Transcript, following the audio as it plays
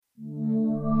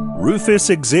Rufus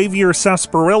Xavier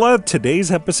Sarsaparilla, today's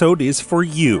episode is for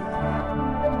you.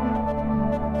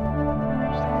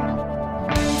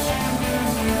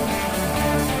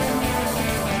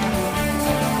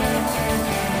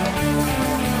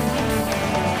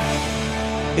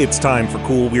 It's time for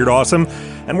Cool, Weird, Awesome,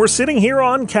 and we're sitting here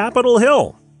on Capitol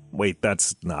Hill. Wait,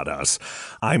 that's not us.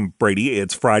 I'm Brady.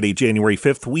 It's Friday, January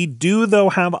 5th. We do, though,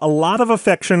 have a lot of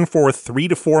affection for 3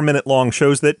 to 4 minute long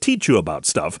shows that teach you about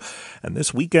stuff. And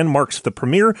this weekend marks the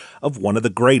premiere of one of the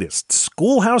greatest,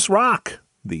 Schoolhouse Rock.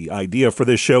 The idea for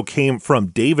this show came from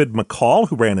David McCall,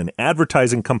 who ran an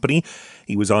advertising company.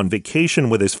 He was on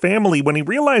vacation with his family when he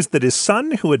realized that his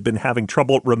son, who had been having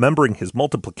trouble remembering his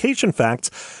multiplication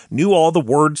facts, knew all the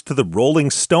words to the Rolling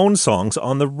Stones songs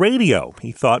on the radio.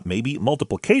 He thought maybe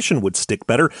multiplication would stick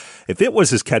better if it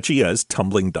was as catchy as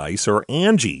Tumbling Dice or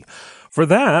Angie. For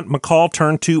that, McCall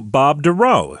turned to Bob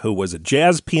Dorough, who was a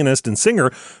jazz pianist and singer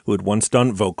who had once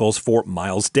done vocals for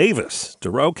Miles Davis.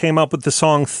 Dorough came up with the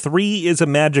song 3 is a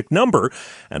Magic Number,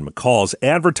 and McCall's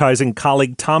advertising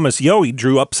colleague Thomas Yohe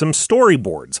drew up some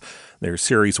storyboards. Their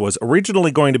series was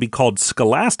originally going to be called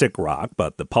Scholastic Rock,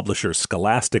 but the publisher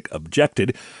Scholastic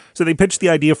objected, so they pitched the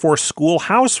idea for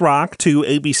Schoolhouse Rock to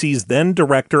ABC's then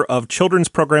director of children's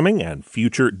programming and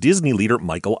future Disney leader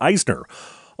Michael Eisner.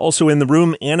 Also in the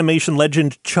room, animation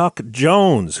legend Chuck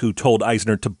Jones, who told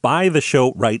Eisner to buy the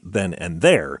show right then and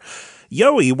there.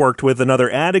 Yohe worked with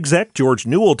another ad exec, George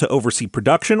Newell, to oversee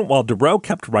production, while Dorough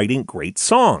kept writing great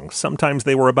songs. Sometimes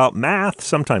they were about math,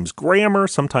 sometimes grammar,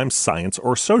 sometimes science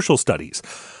or social studies.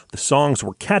 The songs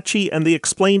were catchy, and they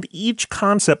explained each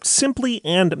concept simply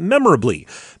and memorably.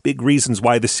 Big reasons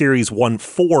why the series won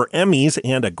 4 Emmys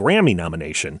and a Grammy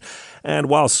nomination. And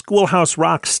while Schoolhouse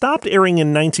Rock stopped airing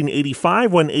in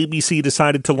 1985 when ABC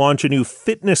decided to launch a new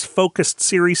fitness-focused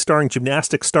series starring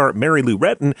gymnastics star Mary Lou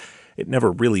Retton, it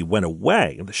never really went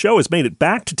away. The show has made it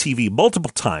back to TV multiple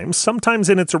times, sometimes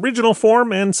in its original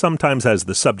form and sometimes as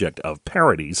the subject of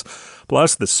parodies.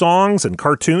 Plus, the songs and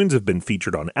cartoons have been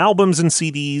featured on albums and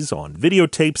CDs, on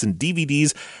videotapes and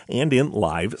DVDs, and in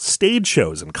live stage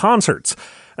shows and concerts.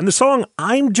 And the song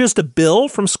I'm Just a Bill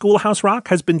from Schoolhouse Rock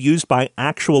has been used by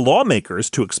actual lawmakers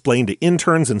to explain to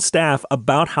interns and staff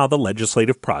about how the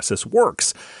legislative process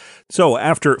works. So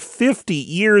after 50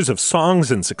 years of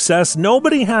songs and success,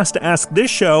 nobody has to ask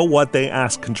this show what they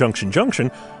ask Conjunction Junction,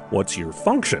 what's your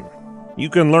function? You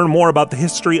can learn more about the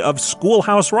history of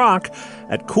Schoolhouse Rock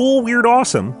at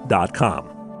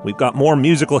coolweirdawesome.com. We've got more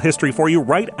musical history for you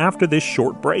right after this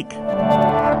short break.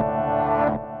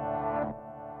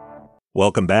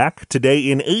 Welcome back.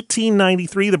 Today in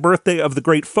 1893, the birthday of the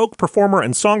great folk performer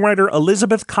and songwriter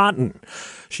Elizabeth Cotten.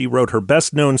 She wrote her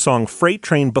best-known song Freight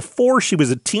Train before she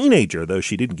was a teenager, though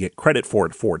she didn't get credit for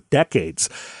it for decades.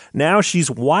 Now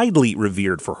she's widely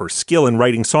revered for her skill in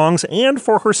writing songs and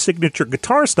for her signature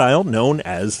guitar style known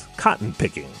as cotton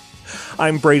picking.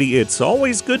 I'm Brady. It's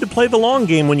always good to play the long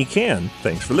game when you can.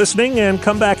 Thanks for listening, and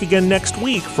come back again next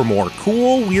week for more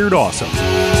Cool, Weird, Awesome.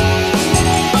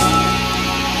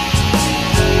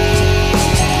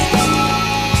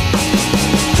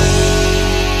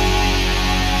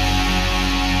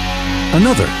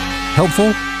 Another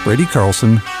helpful Brady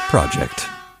Carlson project.